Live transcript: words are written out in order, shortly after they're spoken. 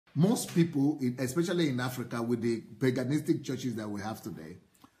most people, especially in Africa with the paganistic churches that we have today,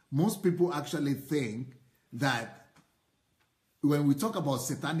 most people actually think that when we talk about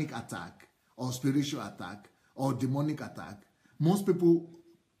satanic attack or spiritual attack or demonic attack, most people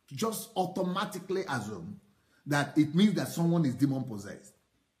just automatically assume that it means that someone is demon possessed.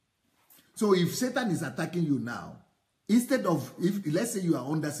 So if Satan is attacking you now, instead of, let's say you are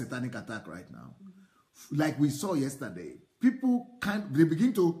under satanic attack right now, like we saw yesterday, people they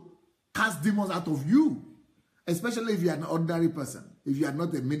begin to cast demons out of you, especially if you are an ordinary person. If you are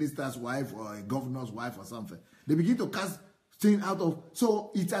not a minister's wife or a governor's wife or something, they begin to cast things out of.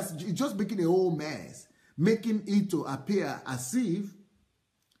 So it's just making a whole mess, making it to appear as if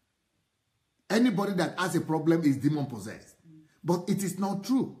anybody that has a problem is demon possessed. But it is not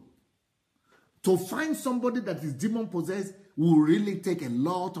true. To find somebody that is demon possessed will really take a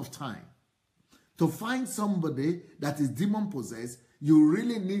lot of time. To find somebody that is demon possessed, you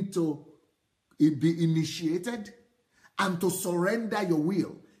really need to be initiated and to surrender your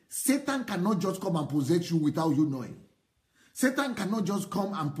will. Satan cannot just come and possess you without you knowing. Satan cannot just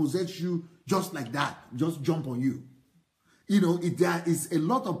come and possess you just like that, just jump on you. You know, there is a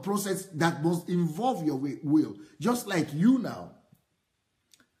lot of process that must involve your will. Just like you now,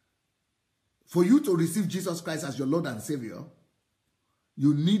 for you to receive Jesus Christ as your Lord and Savior,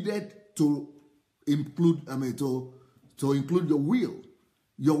 you needed to include, to include your will.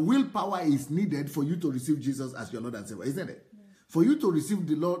 Your willpower is needed for you to receive Jesus as your Lord and Savior, isn't it? Yes. For you to receive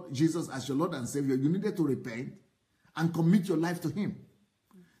the Lord Jesus as your Lord and Savior, you needed to repent and commit your life to Him.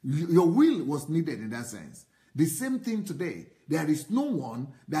 Your will was needed in that sense. The same thing today. There is no one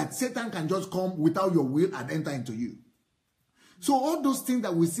that Satan can just come without your will and enter into you. So all those things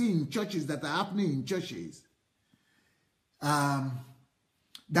that we see in churches, that are happening in churches,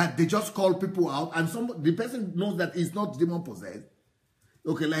 that they just call people out, and the person knows that he's not demon possessed.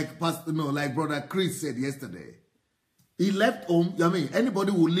 Okay, like like Brother Chris said yesterday, he left home. I mean,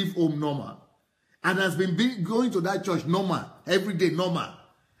 anybody will leave home normal, and has been going to that church normal every day, normal,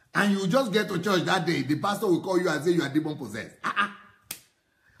 and you just get to church that day, the pastor will call you and say you are demon possessed.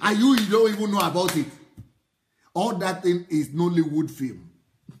 And you don't even know about it. All that thing is Nollywood film.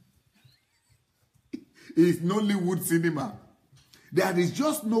 It's Nollywood cinema. There is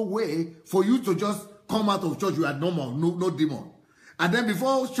just no way for you to just come out of church, you are normal, no demon. And then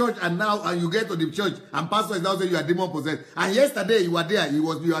before church and now, and you get to the church, and pastor is now saying you are demon possessed. And yesterday you were there, you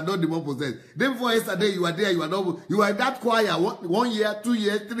are not demon possessed. Then before yesterday you were there, you are in that choir, 1 year, 2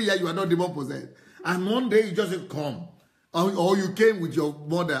 years, 3 years, you are not demon possessed. And one day you just say, come. Or you came with your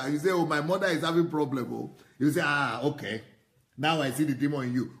mother, and you say, oh, my mother is having problem. Oh. You say, okay. Now I see the demon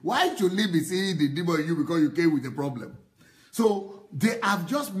in you. Why should you be seeing the demon in you because you came with a problem? So they have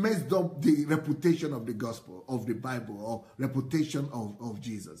just messed up the reputation of the gospel, of the Bible, or reputation of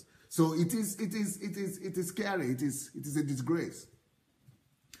Jesus. So it is scary. It is a disgrace.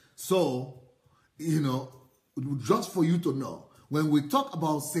 So, just for you to know, when we talk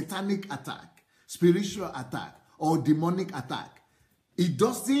about satanic attack, spiritual attack, or demonic attack, it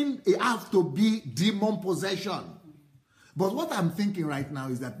doesn't have to be demon possession. But what I'm thinking right now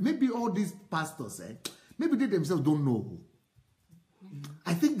is that maybe all these pastors, maybe they themselves don't know.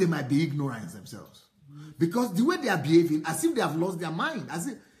 I think they might be ignorant themselves. Because the way they are behaving, as if they have lost their mind. I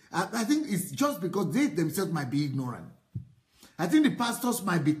think it's just because they themselves might be ignorant. I think the pastors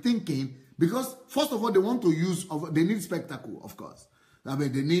might be thinking, because first of all, they want to they need spectacle, of course. I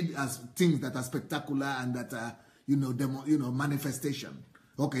mean, they need things that are spectacular and that are, manifestation.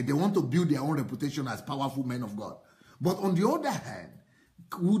 Okay, they want to build their own reputation as powerful men of God. But on the other hand,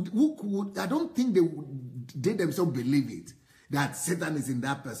 I don't think they themselves believe it, that Satan is in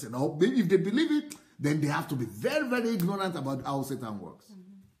that person. Or maybe if they believe it, then they have to be very, very ignorant about how Satan works.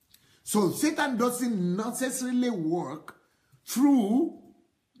 Mm-hmm. So Satan doesn't necessarily work through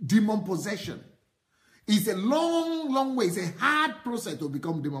demon possession. It's a long, long way. It's a hard process to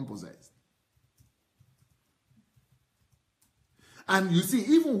become demon possessed. And you see,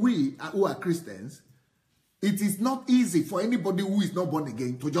 even we who are Christians, it is not easy for anybody who is not born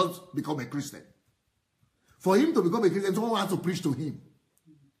again to just become a Christian. For him to become a Christian, someone has to preach to him.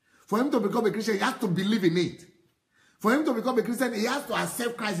 For him to become a Christian, he has to believe in it. For him to become a Christian, he has to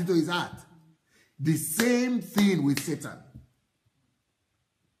accept Christ into his heart. The same thing with Satan.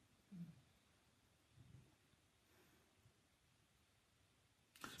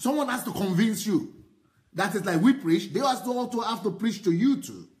 Someone has to convince you. That is like we preach. They also have to preach to you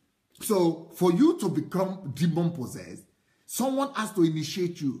too. So for you to become demon possessed, someone has to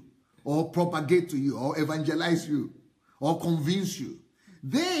initiate you or propagate to you or evangelize you or convince you.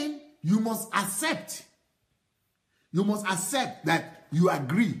 Then you must accept. You must accept that you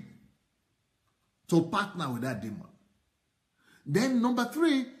agree to partner with that demon. Then number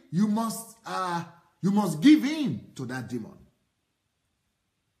 3, you must give in to that demon.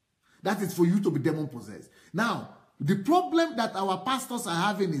 That is for you to be demon possessed. Now, the problem that our pastors are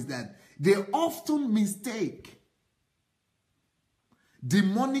having is that they often mistake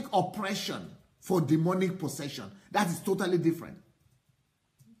demonic oppression for demonic possession. That is totally different.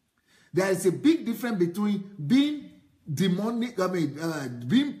 There is a big difference between being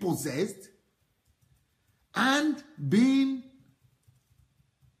being possessed and being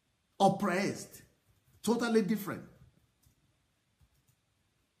oppressed. Totally different.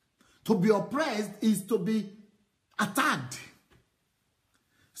 To be oppressed is to be attacked.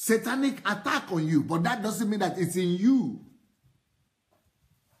 Satanic attack on you, but that doesn't mean that it's in you.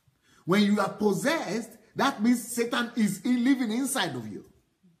 When you are possessed, that means Satan is living inside of you.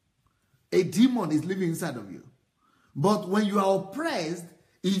 A demon is living inside of you. But when you are oppressed,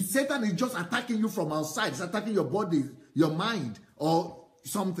 Satan is just attacking you from outside. It's attacking your body, your mind, or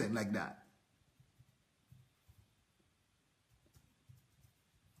something like that.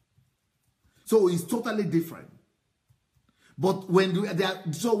 So it's totally different. But when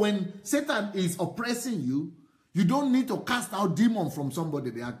Satan is oppressing you, you don't need to cast out demon from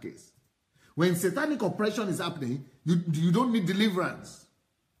somebody in that case. When satanic oppression is happening, you don't need deliverance.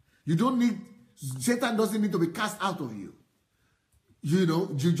 Satan doesn't need to be cast out of you.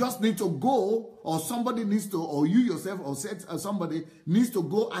 You just need to go, or somebody needs to, or you yourself, or somebody needs to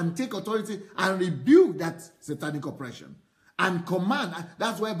go and take authority and rebuke that satanic oppression. And command.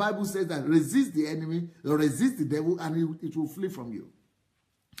 That's why the Bible says that resist the enemy, or resist the devil, and it will flee from you.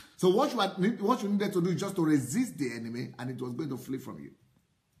 So what you needed to do is just to resist the enemy, and it was going to flee from you.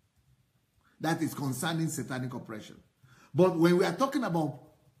 That is concerning satanic oppression. But when we are talking about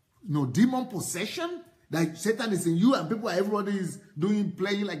demon possession, like Satan is in you and everybody is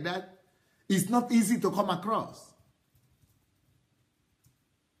playing like that, it's not easy to come across.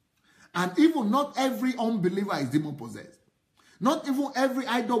 And even not every unbeliever is demon possessed. Not even every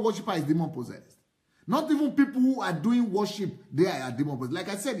idol worshiper is demon possessed. Not even people who are doing worship, they are demon possessed. Like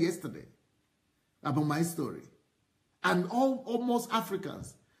I said yesterday about my story. And almost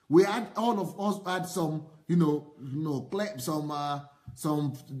Africans. All of us had some,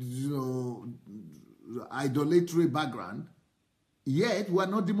 some idolatry background. Yet we are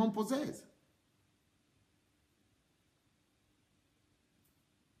not demon possessed.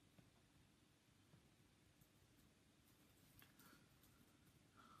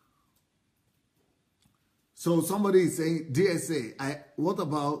 So somebody is saying, DSA, what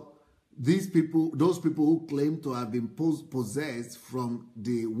about those people who claim to have been possessed from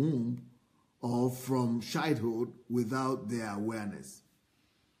the womb or from childhood without their awareness?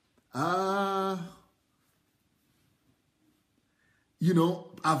 I've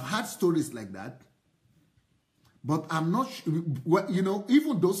had stories like that, but I'm not sure,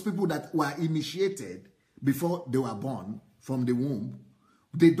 even those people that were initiated before they were born from the womb,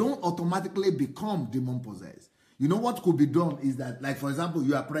 they don't automatically become demon possessed. You know what could be done is that, like, for example,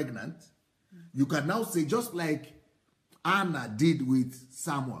 you are pregnant. You can now say, just like Anna did with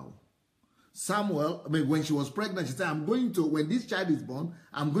Samuel. When she was pregnant, she said, when this child is born,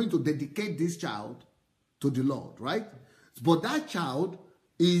 I'm going to dedicate this child to the Lord, right? But that child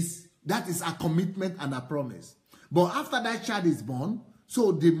that is a commitment and a promise. But after that child is born,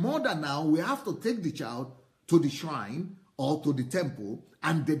 so the mother now, we have to take the child to the shrine or to the temple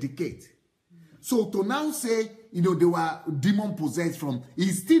and dedicate. So to now say, they were demon possessed from,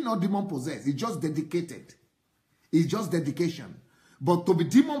 it's still not demon possessed, it's just dedicated. It's just dedication. But to be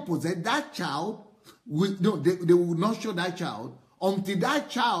demon possessed, that child, they will not show that child until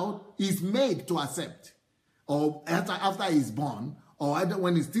that child is made to accept. Or after he's born, or either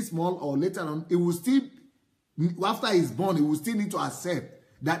when he's still small or later on, it will still, after he's born, he will still need to accept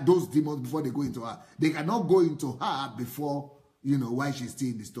that those demons before they go into her. They cannot go into her before, while she's still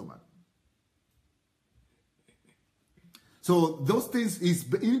in the stomach. So those things is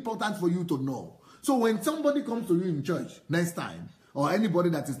important for you to know. So when somebody comes to you in church next time, or anybody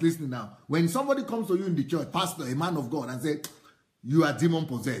that is listening now, when somebody comes to you in the church, pastor, a man of God, and say, you are demon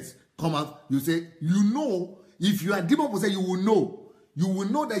possessed, come out, you say, if you are demon possessed, you will know. You will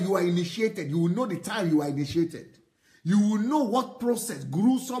know that you are initiated. You will know the time you are initiated. You will know what process,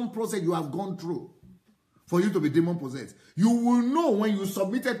 gruesome process you have gone through for you to be demon possessed. You will know when you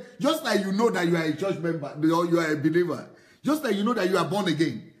submitted, just like you know that you are a church member, or you are a believer. Just like you know that you are born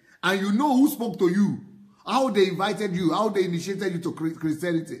again. And you know who spoke to you. How they invited you. How they initiated you to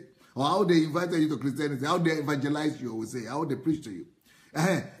Christianity. Or how they invited you to Christianity. How they evangelized you, we say. How they preached to you.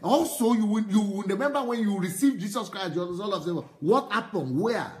 Also, you will remember when you received Jesus Christ, your Lord of Savior. What happened?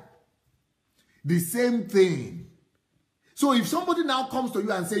 Where? The same thing. So if somebody now comes to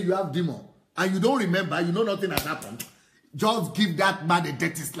you and say you have demon, and you don't remember, you know nothing has happened, just give that man a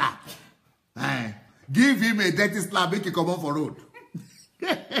dirty slap. Give him a dirty slap, make him come on for road.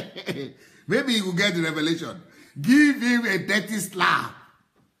 Maybe he will get the revelation. Give him a dirty slap,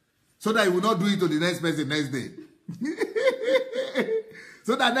 so that he will not do it to the next person next day.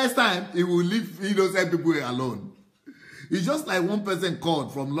 So that next time, he will leave innocent people alone. It's just like one person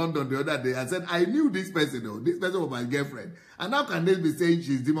called from London the other day and said, I knew this person, though. This person was my girlfriend. And how can they be saying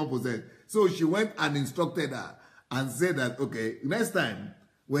she's demon possessed? So she went and instructed her and said that, okay, next time,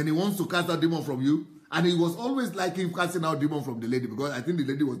 when he wants to cast out demon from you, and he was always like him casting out demon from the lady, because I think the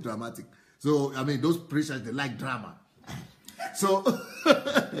lady was dramatic. So, I mean, those preachers, they like drama. So,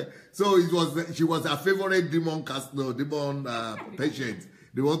 she was her favorite demon patient.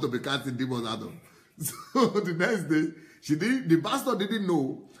 They want to be casting demons out of. So the next day, the pastor didn't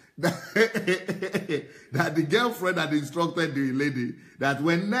know that, that the girlfriend had instructed the lady that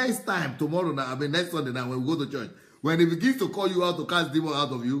when next time, tomorrow night, next Sunday night, when we go to church, when he begins to call you out to cast demons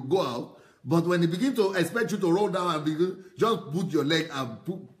out of you, go out. But when he begins to expect you to roll down and begin, just put your leg and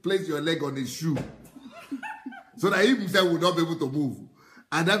place your leg on his shoe. So that he himself will not be able to move.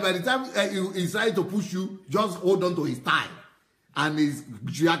 And then by the time he's trying to push you, just hold on to his tie and his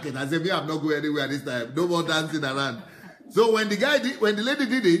jacket and say, me, I'm not going anywhere this time. No more dancing around. So when the lady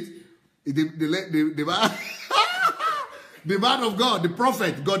did it, the man, the man of God, the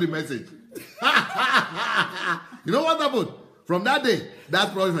prophet, got the message. You know what happened? From that day,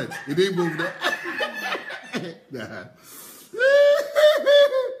 that prophet, he didn't move there.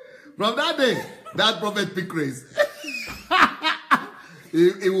 From that day, that prophet picked race. He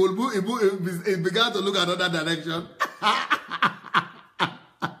began to look at another direction.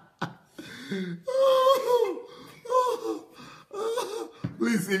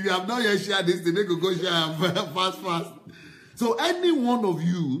 Please, if you have not yet shared this, make you go share fast. So any one of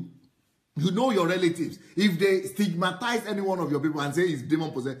you, you know your relatives. If they stigmatize any one of your people and say it's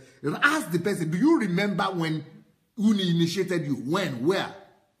demon possessed, ask the person, do you remember when Uni initiated you? When? Where?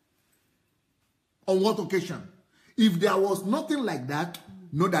 On what occasion? If there was nothing like that,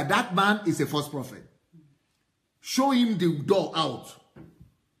 know that that man is a false prophet. Show him the door out.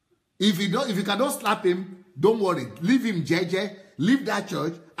 If you cannot slap him, don't worry. Leave him JJ, leave that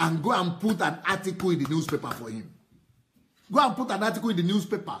church, and go and put an article in the newspaper for him. Go and put an article in the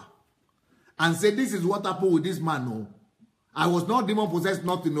newspaper and say, this is what happened with this man. No, I was not demon possessed,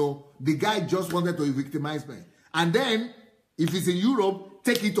 nothing. No, the guy just wanted to victimize me. And then, if it's in Europe,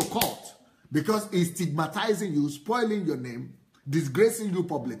 take it to court. Because he's stigmatizing you, spoiling your name, disgracing you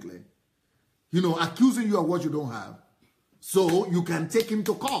publicly, accusing you of what you don't have. So you can take him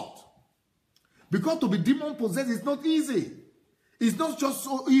to court. Because to be demon possessed is not easy. It's not just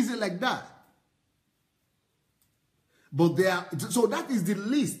so easy like that. But so that is the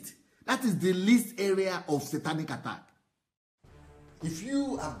least. That is the least area of satanic attack. If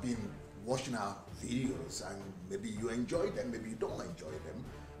you have been watching our videos and maybe you enjoy them, maybe you don't enjoy them,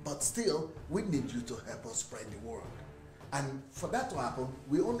 but still, we need you to help us spread the word. And for that to happen,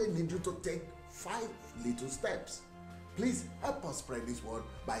 we only need you to take 5 little steps. Please help us spread this word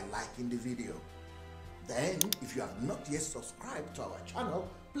by liking the video. Then, if you have not yet subscribed to our channel,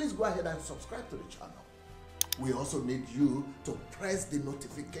 please go ahead and subscribe to the channel. We also need you to press the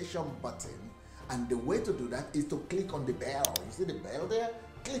notification button. And the way to do that is to click on the bell. You see the bell there?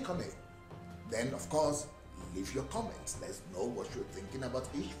 Click on it. Then, of course, leave your comments. Let's know what you're thinking about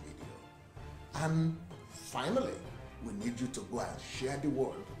each video. And finally, we need you to go and share the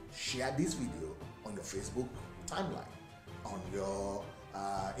word. Share this video on your Facebook timeline, on your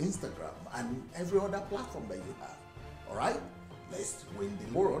Instagram, and every other platform that you have. All right? Let's win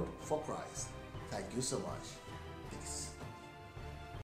the world for Christ. Thank you so much.